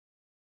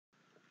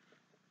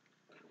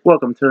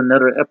Welcome to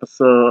another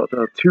episode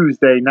of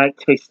Tuesday Night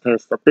Taste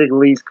Test of Big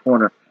Lee's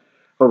Corner.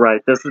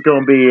 Alright, this is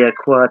going to be a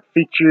quad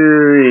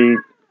feature.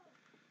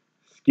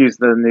 Excuse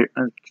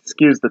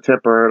the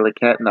temporarily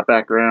cat in the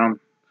background.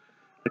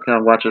 I kind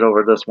of watch it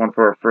over this one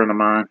for a friend of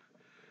mine.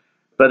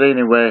 But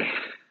anyway,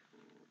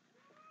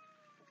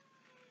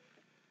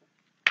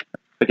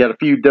 I got a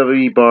few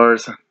WWE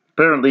bars.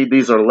 Apparently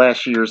these are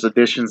last year's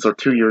editions or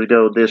 2 year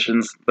ago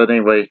editions. But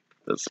anyway,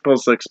 it's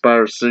supposed to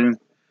expire soon.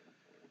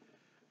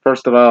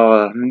 First of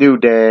all, New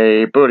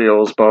Day,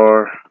 Booty-O's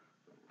bar,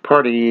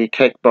 Party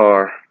Cake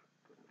bar,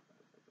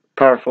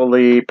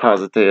 Powerfully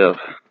Positive,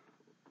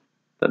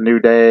 the New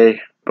Day,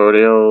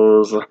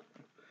 Booty-O's,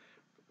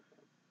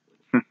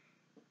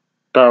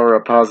 Power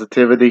of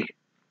Positivity.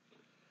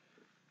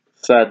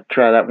 Decided to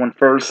try that one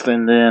first,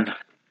 and then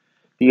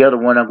the other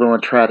one I'm going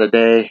to try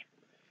today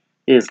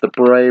is the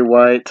Bray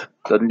Wyatt,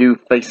 the New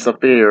Face of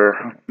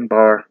Fear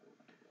bar,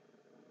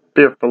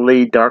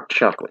 Fearfully Dark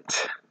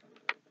Chocolate.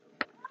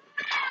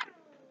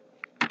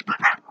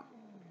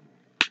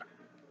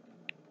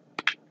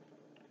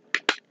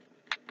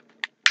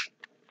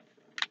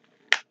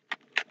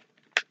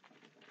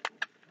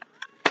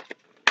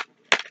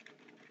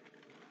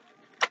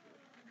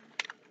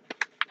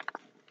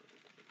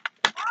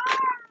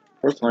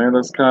 Personally,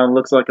 this kind of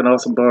looks like an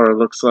awesome bar. It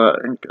looks like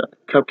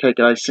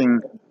cupcake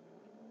icing.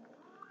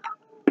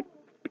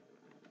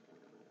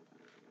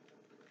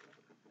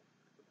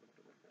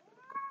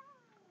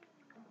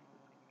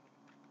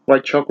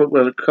 White chocolate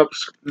with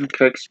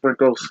cupcake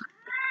sprinkles.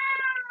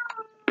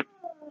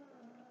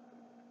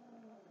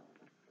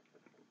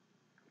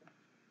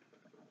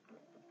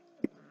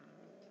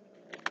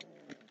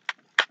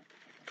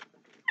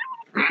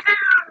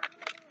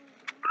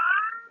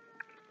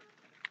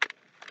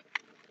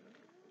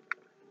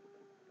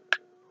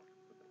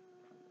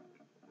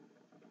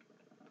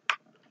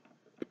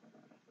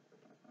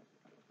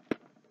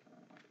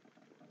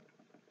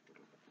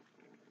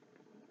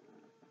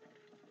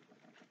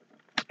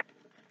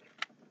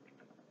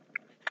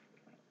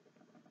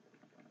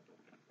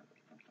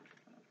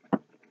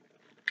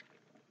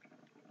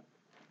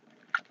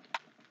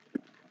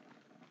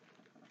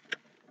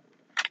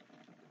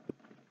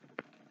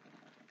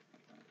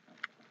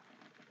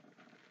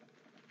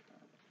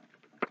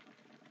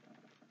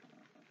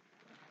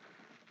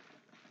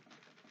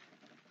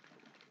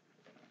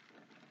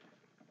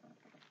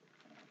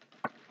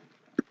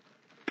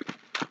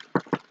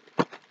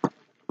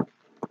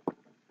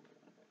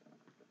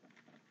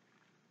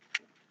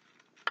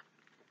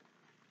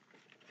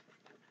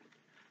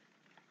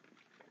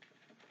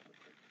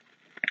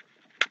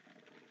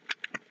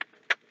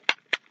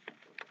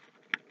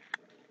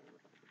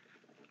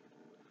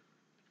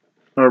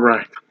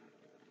 Alright.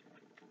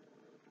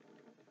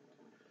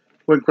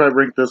 Wouldn't quite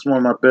rank this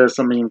one my best.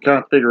 I mean, kind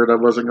of figured I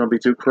wasn't going to be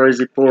too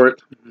crazy for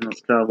it.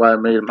 That's kind of why I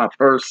made it my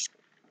first.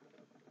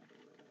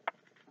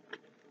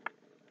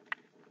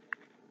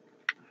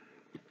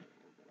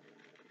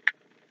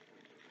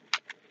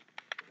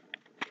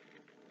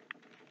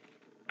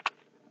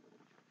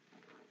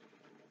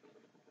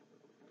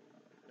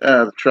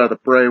 Try the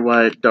Bray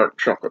Wyatt Dark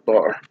Chocolate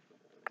Bar.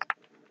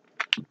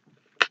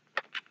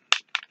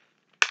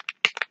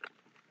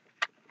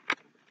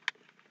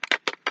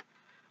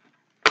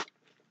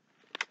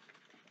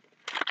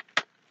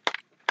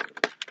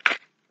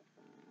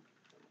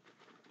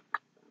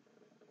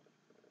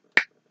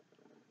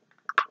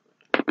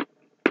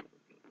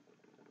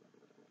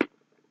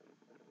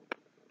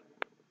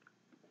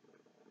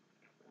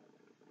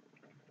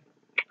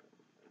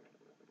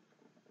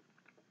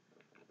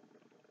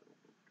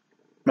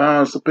 My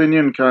honest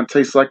opinion, kind of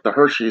tastes like the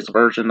Hershey's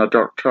version of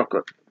dark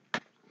chocolate.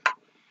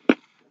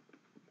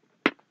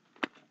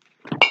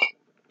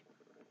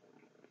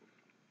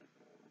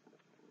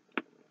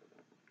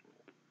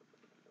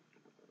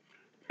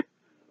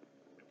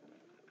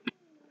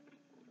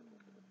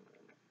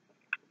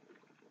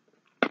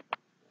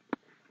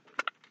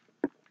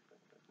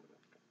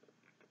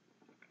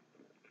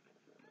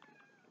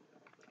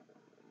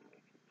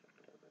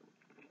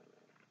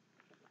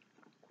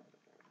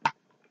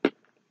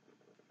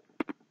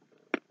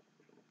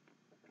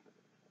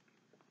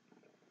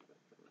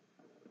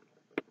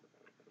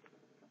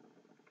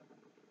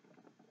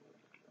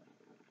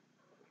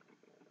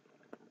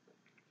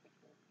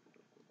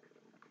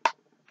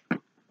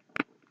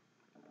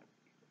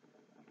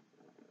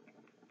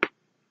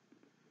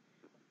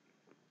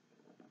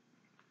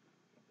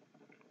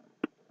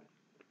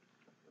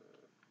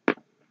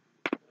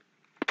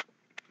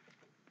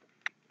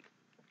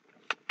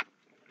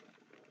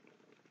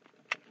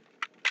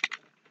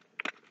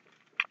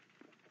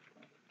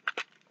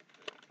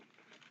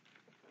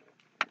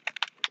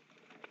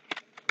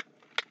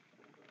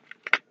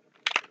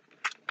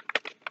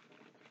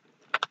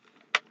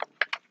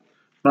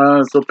 My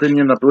honest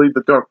opinion, I believe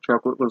the dark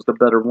chocolate was the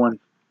better one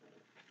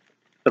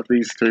of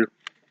these two.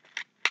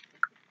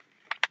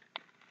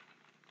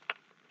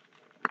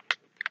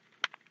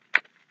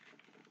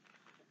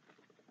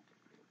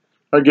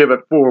 I give it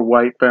 4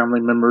 White family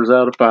members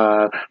out of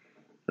 5,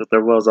 if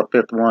there was a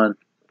 5th one.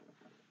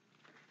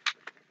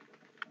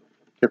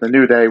 The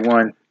New Day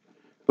won.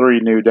 3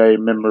 New Day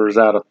members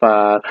out of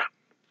 5.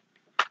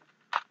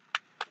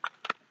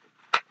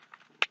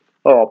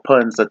 All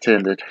puns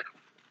attended.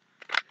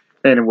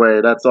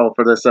 Anyway, that's all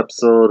for this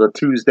episode of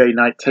Tuesday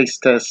Night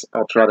Taste Test.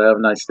 I'll try to have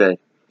a nice day.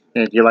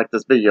 And if you like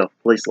this video,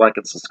 please like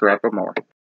and subscribe for more.